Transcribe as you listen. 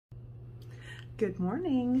Good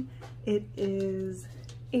morning. It is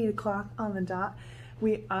 8 o'clock on the dot.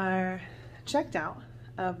 We are checked out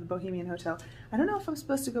of the Bohemian Hotel. I don't know if I'm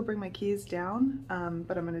supposed to go bring my keys down,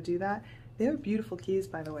 but I'm gonna do that. They are beautiful keys,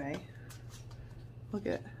 by the way. Look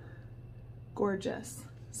at, gorgeous.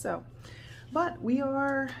 So, but we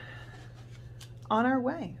are on our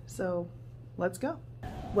way, so let's go.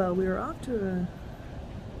 Well, we were off to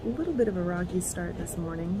a little bit of a rocky start this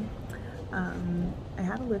morning. I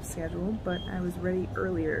had a Lyft scheduled, but I was ready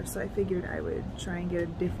earlier, so I figured I would try and get a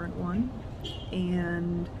different one.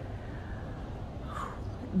 And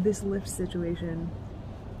this Lyft situation,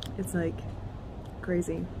 it's like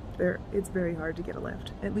crazy. It's very hard to get a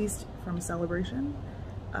Lyft, at least from Celebration.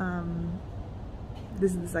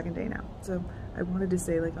 This is the second day now, so I wanted to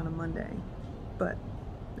say like on a Monday, but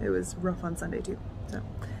it was rough on Sunday too. So.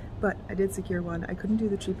 But I did secure one. I couldn't do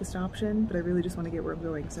the cheapest option, but I really just want to get where I'm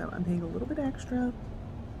going, so I'm paying a little bit extra.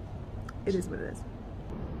 It is what it is.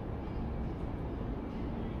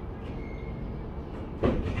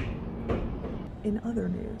 In other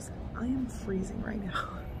news, I am freezing right now.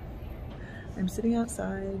 I'm sitting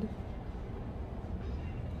outside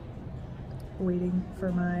waiting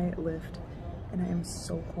for my Lyft, and I am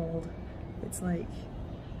so cold. It's like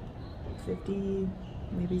 50,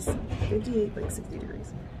 maybe 58, like 60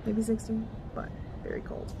 degrees. Maybe 60, but very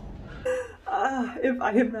cold. If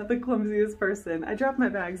I am not the clumsiest person. I dropped my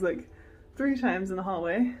bags like 3 times in the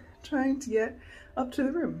hallway trying to get up to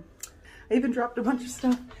the room. I even dropped a bunch of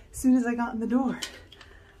stuff as soon as I got in the door.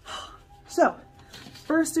 So,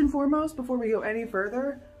 first and foremost, before we go any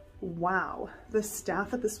further, wow, the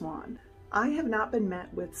staff at the Swan. I have not been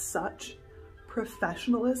met with such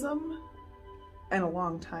professionalism in a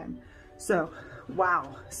long time. So,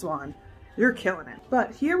 wow, Swan, you're killing it.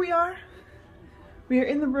 But here we are. We are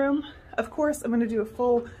in the room. Of course, I'm gonna do a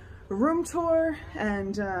full room tour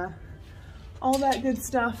and all that good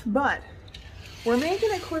stuff, but we're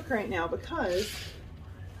making it quick right now because,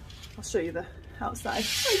 I'll show you the outside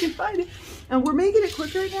if I can find it. And we're making it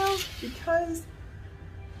quick right now because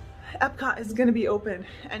EPCOT is gonna be open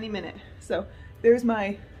any minute. So there's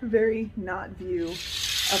my very not view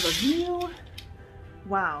of a view.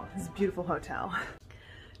 Wow, this is a beautiful hotel.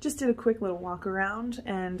 Just did a quick little walk around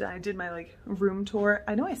and I did my like room tour.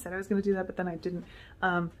 I know I said I was gonna do that, but then I didn't.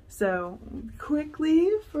 So quickly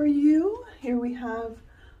for you, here we have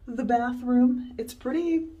the bathroom. It's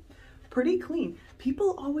pretty clean.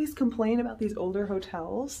 People always complain about these older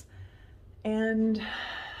hotels and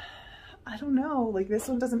I don't know, like this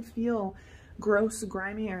one doesn't feel gross,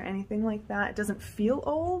 grimy or anything like that. It doesn't feel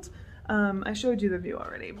old. I showed you the view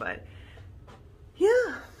already, but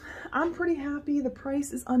yeah, I'm pretty happy. The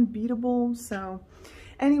price is unbeatable. So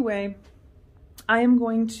anyway, I am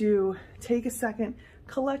going to take a second,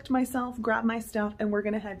 collect myself, grab my stuff, and we're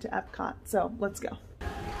gonna head to EPCOT. So let's go.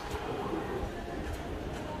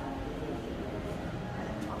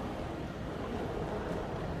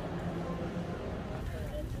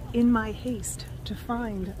 In my haste to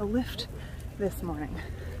find a Lyft this morning,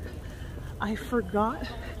 I forgot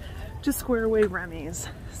to square away Remy's.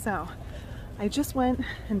 So I just went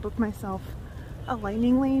and booked myself a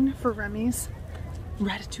lightning lane for Remy's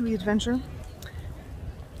Ratatouille Adventure.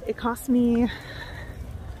 It cost me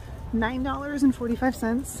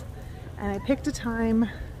 $9.45 and I picked a time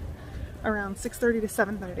around 6:30 to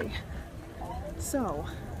 7:30. So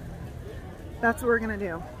that's what we're gonna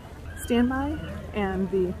do. Stand by, and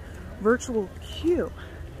the virtual queue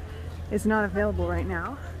is not available right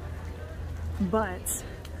now, but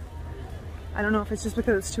I don't know if it's just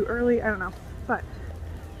because it's too early, I don't know, but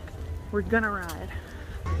we're gonna ride.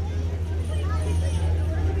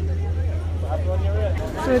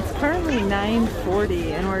 So it's currently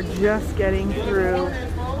 9:40 and we're just getting through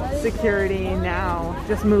security now,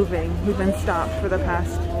 just moving. We've been stopped for the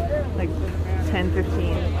past like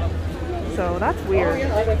 10-15. So that's weird.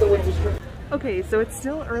 Okay, so it's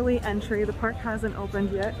still early entry. The park hasn't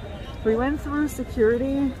opened yet. We went through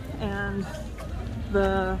security and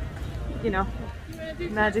the, you know,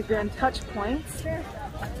 Magic Band touch points.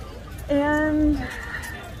 And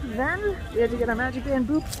then we had to get our Magic Band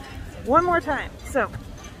boops one more time. So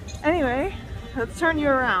anyway, let's turn you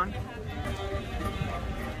around.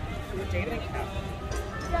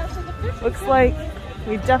 Looks like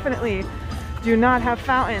we definitely do not have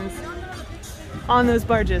fountains on those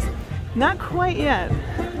barges. Not quite yet.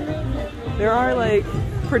 There are like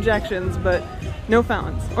projections, but no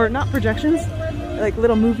fountains. Or not projections, like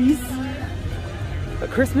little movies. But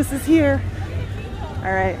Christmas is here.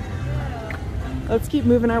 All right, let's keep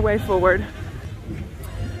moving our way forward.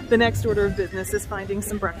 The next order of business is finding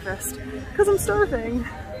some breakfast because I'm starving.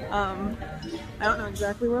 I don't know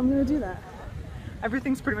exactly where I'm gonna do that.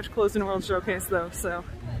 Everything's pretty much closed in World Showcase though, so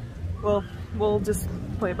we'll just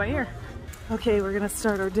play it by ear. Okay, we're gonna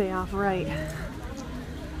start our day off right.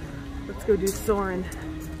 Let's go do Soarin'.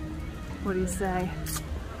 What do you say?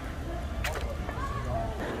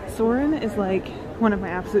 Soarin' is like one of my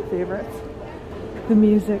absolute favorites. The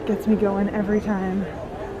music gets me going every time.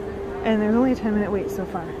 And there's only a 10-minute wait so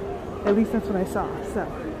far. At least that's what I saw, so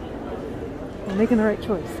we're making the right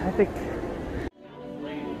choice, I think.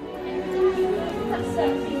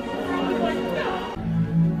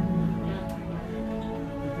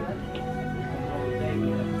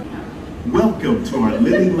 Welcome to our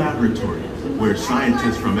living laboratory, where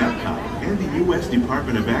scientists from EPCOT and the U.S.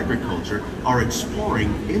 Department of Agriculture are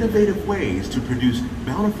exploring innovative ways to produce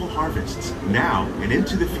bountiful harvests now and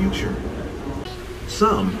into the future.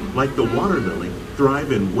 Some, like the water lily,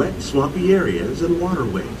 thrive in wet, swampy areas and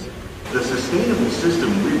waterways. The sustainable system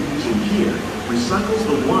we're using here recycles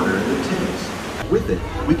the water in the tanks. With it,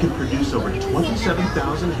 we can produce over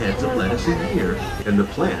 27,000 heads of lettuce a year, and the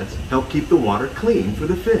plants help keep the water clean for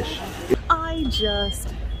the fish. I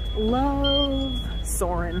just love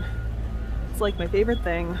Soarin'. It's like my favorite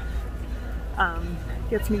thing.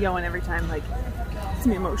 Gets me going every time, like, gets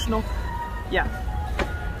me emotional. Yeah.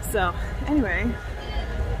 So, anyway,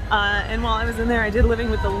 and while I was in there, I did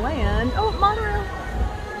Living with the Land. Oh, monorail!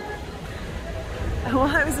 While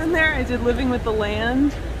I was in there, I did Living with the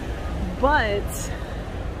Land, but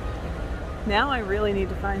now I really need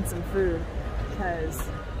to find some food, because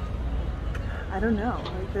I don't know,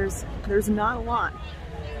 like there's not a lot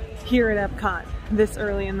here at EPCOT this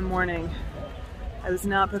early in the morning. I was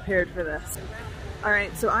not prepared for this. All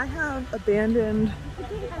right, so I have abandoned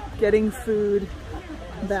getting food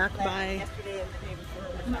back by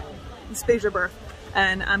Space Berth,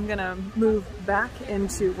 and I'm gonna move back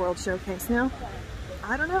into World Showcase now.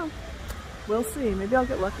 I don't know, we'll see, maybe I'll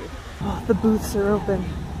get lucky. Oh, the booths are open.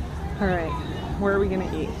 All right, where are we gonna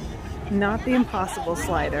eat? Not the Impossible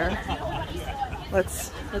slider.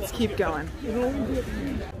 Let's keep going.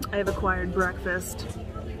 I have acquired breakfast,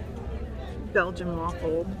 Belgian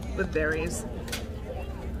waffle with berries,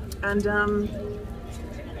 and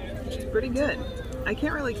it's pretty good. I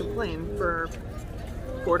can't really complain for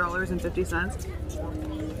 $4.50.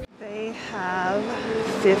 They have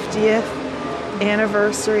 50th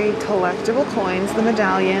anniversary collectible coins, the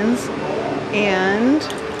medallions, and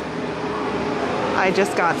I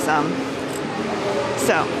just got some.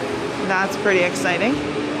 So that's pretty exciting.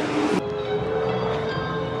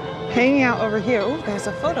 Hanging out over here. Oh, there's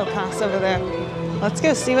a photo pass over there. Let's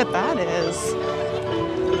go see what that is.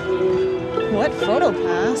 What photo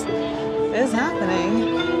pass is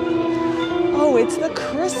happening? Oh, it's the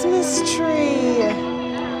Christmas tree.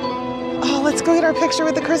 Oh, let's go get our picture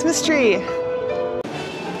with the Christmas tree.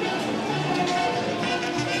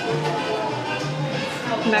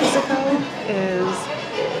 Mexico is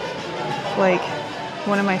like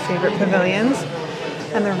one of my favorite pavilions,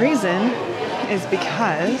 and the reason is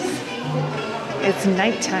because it's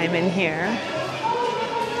nighttime in here,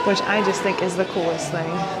 which I just think is the coolest thing.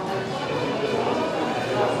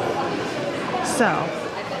 So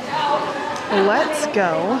let's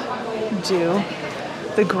go do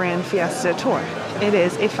the Grand Fiesta tour. It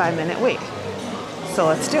is a 5-minute wait, so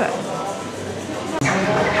let's do it.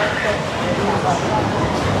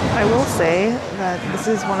 I will say that this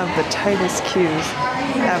is one of the tightest queues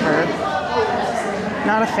ever.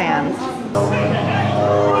 Not a fan.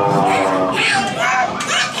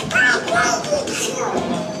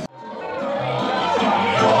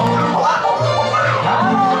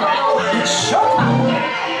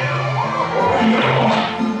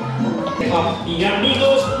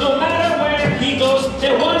 Amigos, no matter where he goes,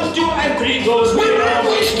 the 1, 2, and 3 goes. We're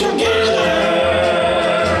always together.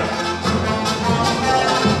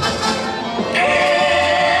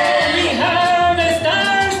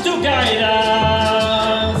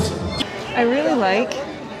 I really like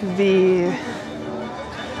the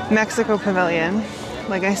Mexico Pavilion,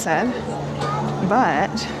 like I said,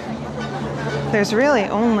 but there's really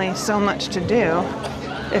only so much to do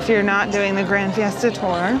if you're not doing the Grand Fiesta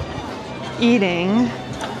tour, eating,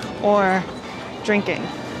 or drinking.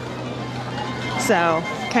 So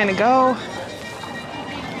kind of go,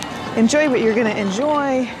 enjoy what you're gonna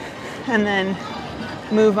enjoy, and then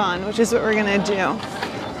move on, which is what we're gonna do.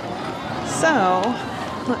 So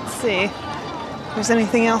let's see if there's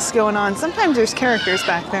anything else going on. Sometimes there's characters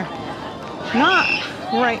back there. Not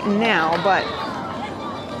right now, but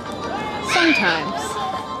sometimes.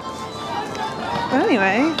 But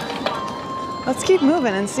anyway, let's keep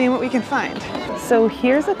moving and seeing what we can find. So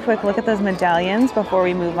here's a quick look at those medallions before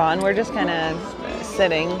we move on. We're just kind of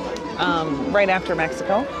sitting right after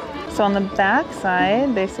Mexico. So on the back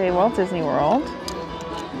side, they say Walt Disney World.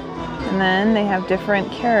 And then they have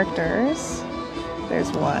different characters.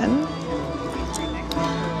 There's one.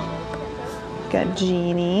 Got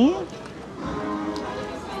Genie.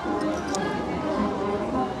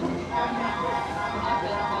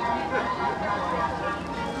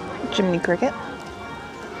 Jiminy Cricket.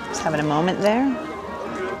 Just having a moment there.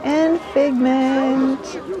 And Figment.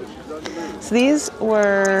 So these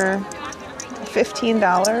were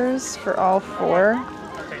 $15 for all 4.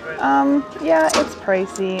 Yeah, it's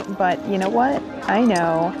pricey, but you know what? I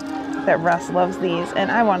know that Russ loves these, and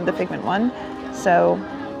I wanted the Figment one, so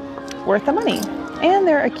worth the money. And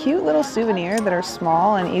they're a cute little souvenir that are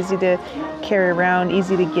small and easy to carry around,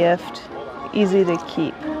 easy to gift, easy to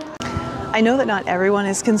keep. I know that not everyone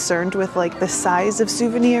is concerned with like the size of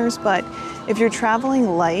souvenirs, but if you're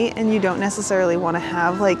traveling light and you don't necessarily want to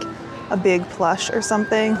have like a big plush or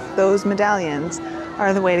something, those medallions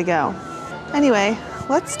are the way to go. Anyway,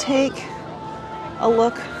 let's take a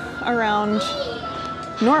look around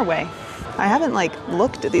Norway. I haven't like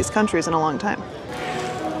looked at these countries in a long time.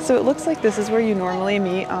 So it looks like this is where you normally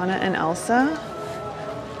meet Anna and Elsa.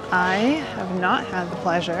 I have not had the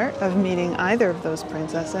pleasure of meeting either of those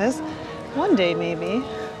princesses. One day maybe.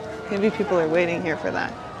 Maybe people are waiting here for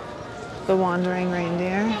that. The wandering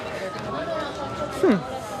reindeer.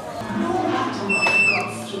 No matter what you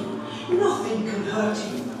got through, nothing can hurt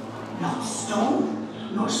you. Not stone,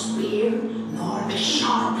 nor spear, nor the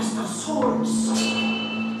sharpest of swords.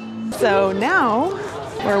 So now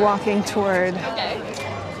we're walking toward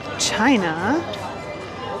China.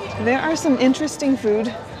 There are some interesting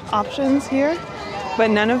food options here, but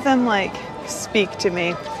none of them like speak to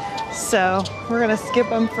me. So we're gonna skip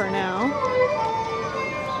them for now.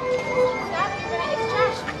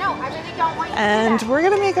 And we're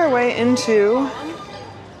gonna make our way into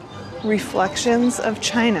Reflections of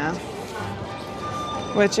China,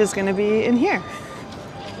 which is gonna be in here.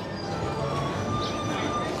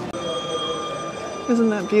 Isn't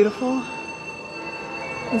that beautiful?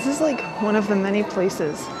 This is like one of the many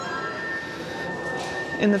places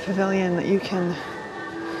in the pavilion that you can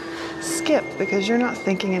skip because you're not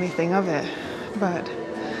thinking anything of it, but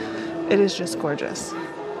it is just gorgeous.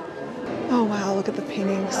 Oh wow, look at the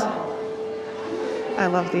paintings. I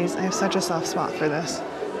love these. I have such a soft spot for this.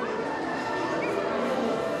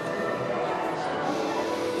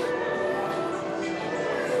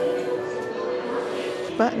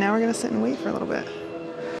 But now we're gonna sit and wait for a little bit.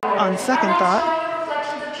 On second thought,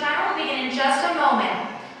 Reflections of China will begin in just a moment.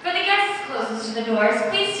 For the guests closest to the doors,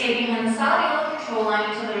 please stay behind the solid yellow control line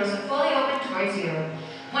until the doors are fully open towards you.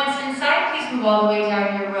 Once inside, please move all the way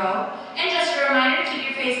down your row. And just a reminder to keep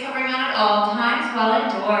your face covering on at all times while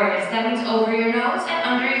indoors. That means over your nose and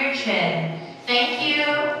under your chin. Thank you.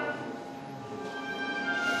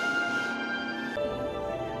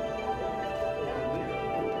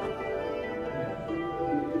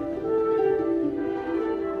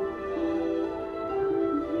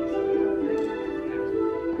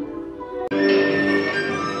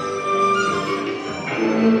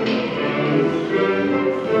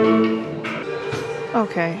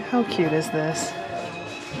 okay, how cute is this?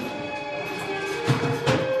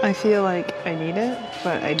 I feel like I need it,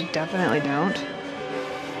 but I definitely don't.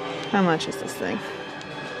 How much is this thing?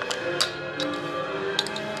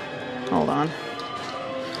 Hold on.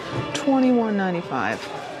 $21.95.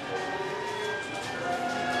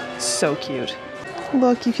 So cute.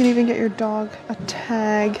 Look, you can even get your dog a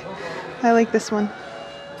tag. I like this one.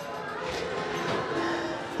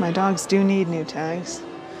 My dogs do need new tags.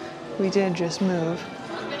 We did just move.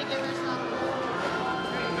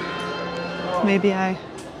 Maybe I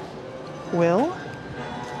will.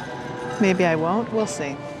 Maybe I won't. We'll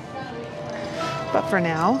see. But for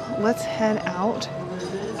now, let's head out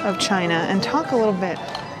of China and talk a little bit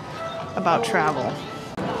about travel.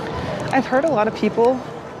 I've heard a lot of people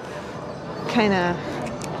kind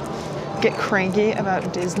of get cranky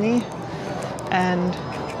about Disney, and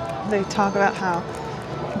they talk about how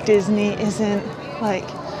Disney isn't like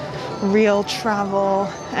real travel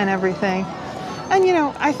and everything. And you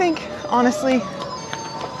know, I think honestly,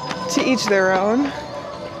 to each their own,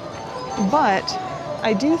 but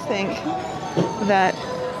I do think that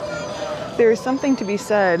there is something to be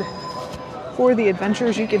said for the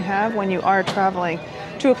adventures you can have when you are traveling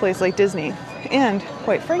to a place like Disney. And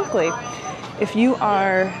quite frankly, if you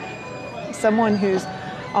are someone who's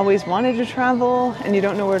always wanted to travel and you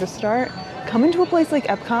don't know where to start, coming to a place like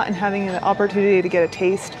EPCOT and having the opportunity to get a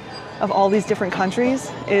taste of all these different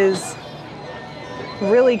countries is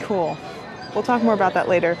really cool. We'll talk more about that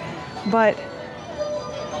later. But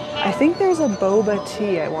I think there's a boba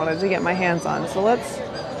tea I wanted to get my hands on. So let's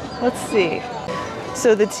Let's see.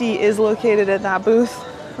 So the tea is located at that booth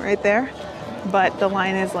right there, but the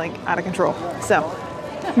line is like out of control. So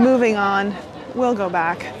moving on, we'll go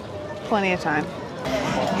back. Plenty of time.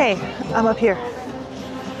 Hey, I'm up here.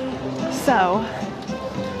 So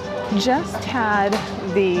just had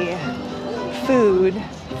the food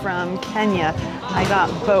from Kenya. I got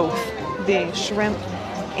both the shrimp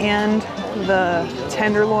and the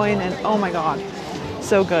tenderloin, and oh my God,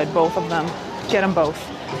 so good, both of them. Get them both.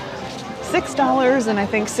 $6 and I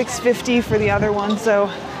think $6.50 for the other one, so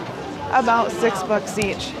about $6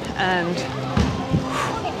 each, and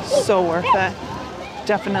so worth it.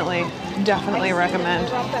 Definitely recommend.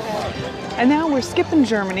 And now we're skipping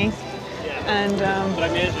Germany and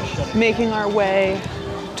making our way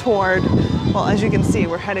toward, well, as you can see,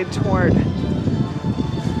 we're headed toward,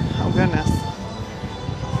 oh goodness,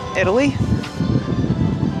 Italy?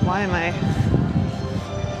 Why am I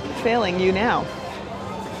failing you now?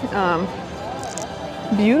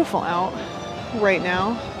 Beautiful out right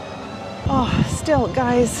now. Oh, still,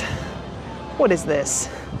 guys, what is this?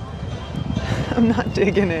 I'm not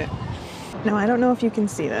digging it. Now, I don't know if you can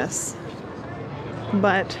see this,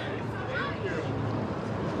 but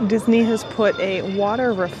Disney has put a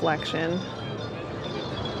water reflection,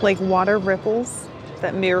 like water ripples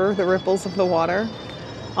that mirror the ripples of the water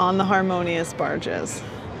on the Harmonious barges.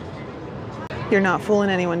 You're not fooling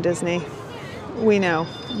anyone, Disney. We know,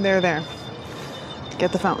 they're there.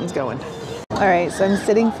 Get the fountains going. All right, so I'm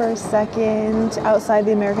sitting for a second outside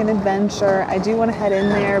the American Adventure. I do want to head in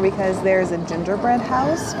there because there's a gingerbread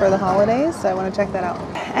house for the holidays, so I want to check that out.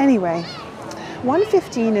 Anyway,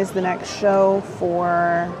 1:15 is the next show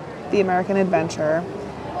for the American Adventure,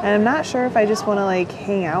 and I'm not sure if I just want to like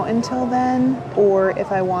hang out until then or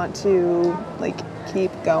if I want to like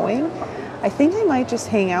keep going. I think I might just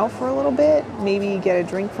hang out for a little bit, maybe get a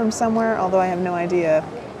drink from somewhere, although I have no idea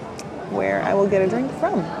where I will get a drink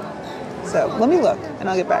from. So let me look and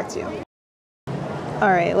I'll get back to you. All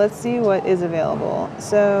right, let's see what is available.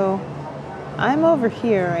 So I'm over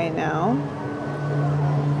here right now,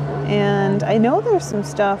 and I know there's some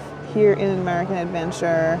stuff here in American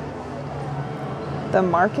Adventure. The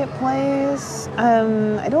marketplace,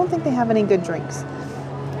 I don't think they have any good drinks.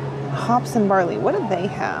 Hops and barley, what do they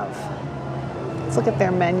have? Let's look at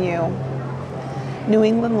their menu. New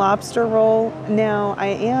England lobster roll. Now, I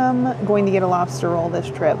am going to get a lobster roll this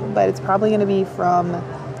trip, but it's probably going to be from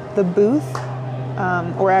the booth,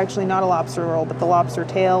 or actually not a lobster roll, but the lobster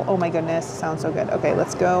tail. Oh my goodness, sounds so good. Okay,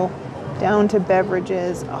 let's go down to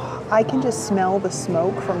beverages. Oh, I can just smell the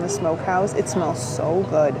smoke from the smokehouse. It smells so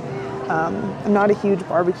good. I'm not a huge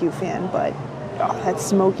barbecue fan, but oh, that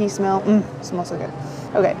smoky smell, smells so good.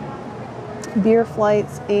 Okay, beer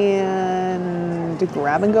flights and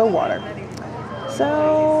grab-and-go water.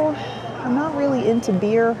 So I'm not really into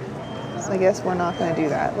beer, so I guess we're not going to do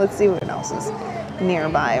that. Let's see what else is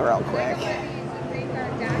nearby real quick.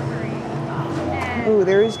 Ooh,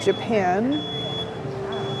 there is Japan.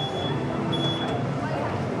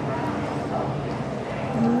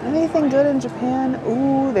 Anything good in Japan?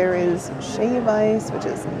 Ooh, there is shave ice, which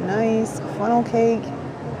is nice. Funnel cake.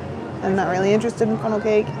 I'm not really interested in funnel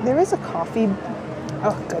cake. There is a coffee.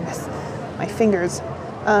 Oh goodness, my fingers.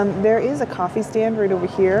 There is a coffee stand right over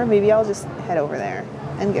here. Maybe I'll just head over there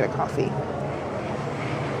and get a coffee.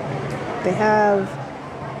 They have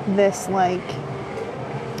this like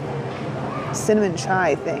cinnamon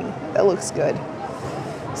chai thing that looks good.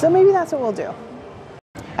 So maybe that's what we'll do.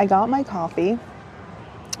 I got my coffee.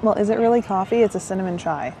 Well, is it really coffee? It's a cinnamon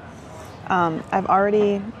chai. I've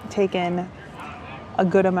already taken a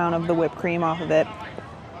good amount of the whipped cream off of it.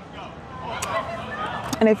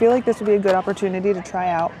 And I feel like this would be a good opportunity to try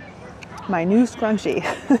out my new scrunchie.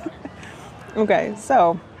 Okay,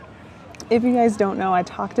 so if you guys don't know, I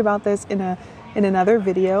talked about this in another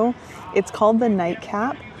video. It's called the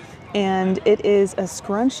Nightcap, and it is a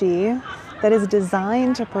scrunchie that is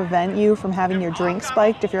designed to prevent you from having your drink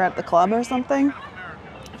spiked if you're at the club or something,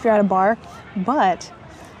 if you're at a bar. But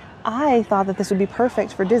I thought that this would be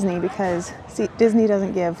perfect for Disney because, see, Disney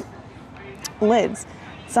doesn't give lids.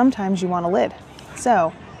 Sometimes you want a lid.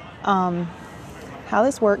 So, how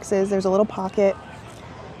this works is there's a little pocket,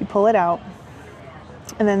 you pull it out,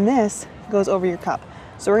 and then this goes over your cup.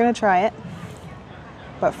 So we're gonna try it,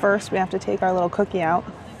 but first we have to take our little cookie out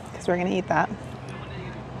because we're gonna eat that.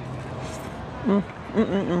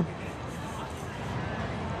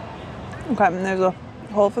 Okay, and there's a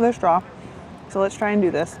hole for the straw. So let's try and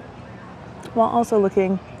do this while also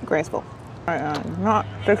looking graceful. All right, not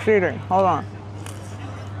succeeding, hold on.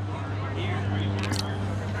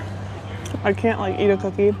 I can't like eat a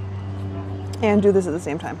cookie and do this at the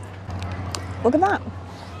same time. Look at that.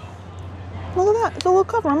 Look at that, it's a little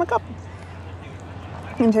cover on my cup.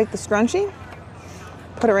 You can take the scrunchie,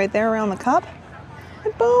 put it right there around the cup,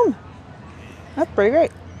 and boom. That's pretty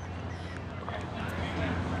great.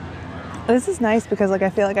 This is nice because like I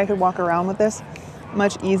feel like I could walk around with this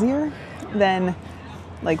much easier than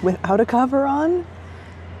like without a cover on.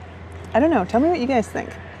 I don't know, tell me what you guys think.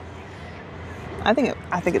 I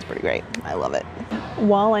think it's pretty great. I love it.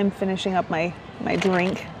 While I'm finishing up my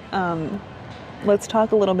drink, let's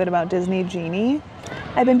talk a little bit about Disney Genie.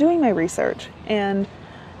 I've been doing my research and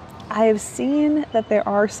I have seen that there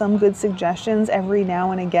are some good suggestions every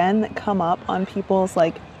now and again that come up on people's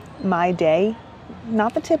like My Day,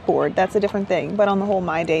 not the tip board, that's a different thing, but on the whole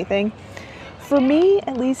My Day thing. For me,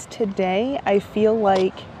 at least today, I feel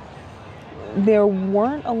like there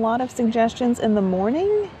weren't a lot of suggestions in the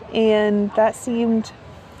morning and that seemed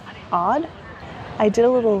odd. I did a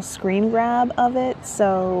little screen grab of it,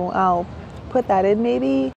 so I'll put that in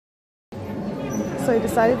maybe. So I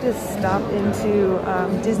decided to stop into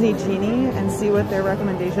Disney Genie and see what their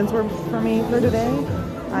recommendations were for me for today.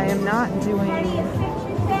 I am not doing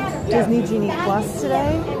Disney Genie Plus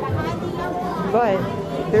today, but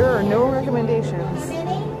there are no recommendations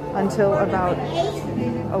until about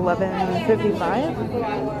 11:55,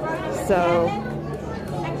 so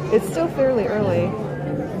it's still fairly early.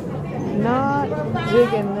 Not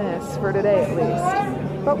digging this for today at least,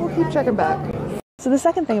 but we'll keep checking back. So the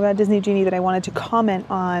second thing about Disney Genie that I wanted to comment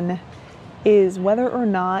on is whether or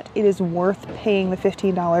not it is worth paying the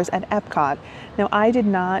 $15 at EPCOT. Now, I did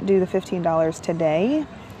not do the $15 today,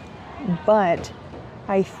 but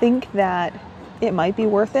I think that it might be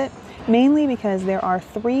worth it, mainly because there are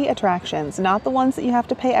 3 attractions, not the ones that you have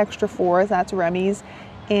to pay extra for, that's Remy's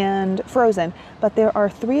and Frozen, but there are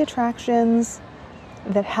 3 attractions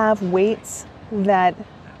that have waits that,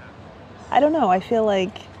 I don't know, I feel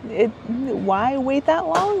like why wait that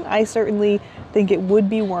long? I certainly think it would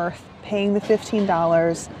be worth paying the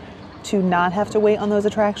 $15 to not have to wait on those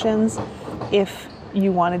attractions if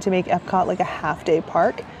you wanted to make Epcot like a half-day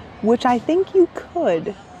park, which I think you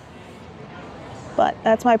could, but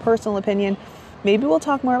that's my personal opinion. Maybe we'll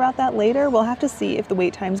talk more about that later. We'll have to see if the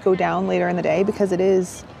wait times go down later in the day because it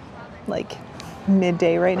is like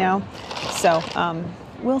midday right now. So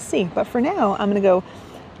we'll see. But for now, I'm gonna go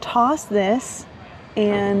toss this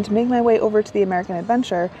and make my way over to the American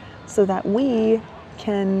Adventure so that we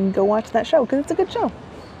can go watch that show because it's a good show.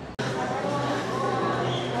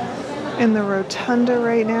 In the rotunda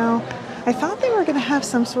right now. I thought they were gonna have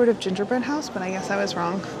some sort of gingerbread house, but I guess I was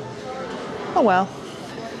wrong. Oh well.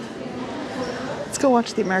 Let's go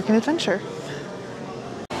watch the American Adventure.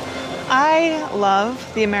 I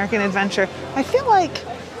love the American Adventure. I feel like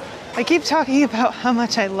I keep talking about how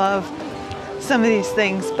much I love some of these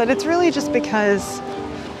things, but it's really just because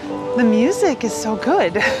the music is so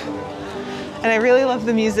good. And I really love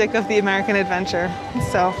the music of the American Adventure.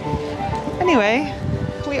 So anyway,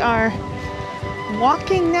 we are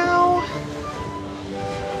walking now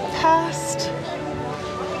past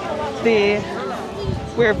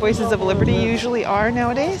where Voices of Liberty usually are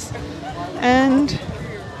nowadays. And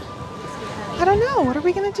I don't know, what are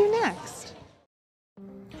we gonna do next?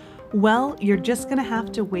 Well, you're just gonna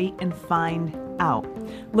have to wait and find out.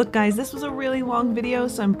 Look guys, this was a really long video,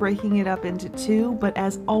 so I'm breaking it up into 2, but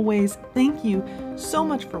as always, thank you so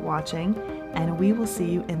much for watching, and we will see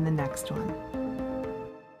you in the next one.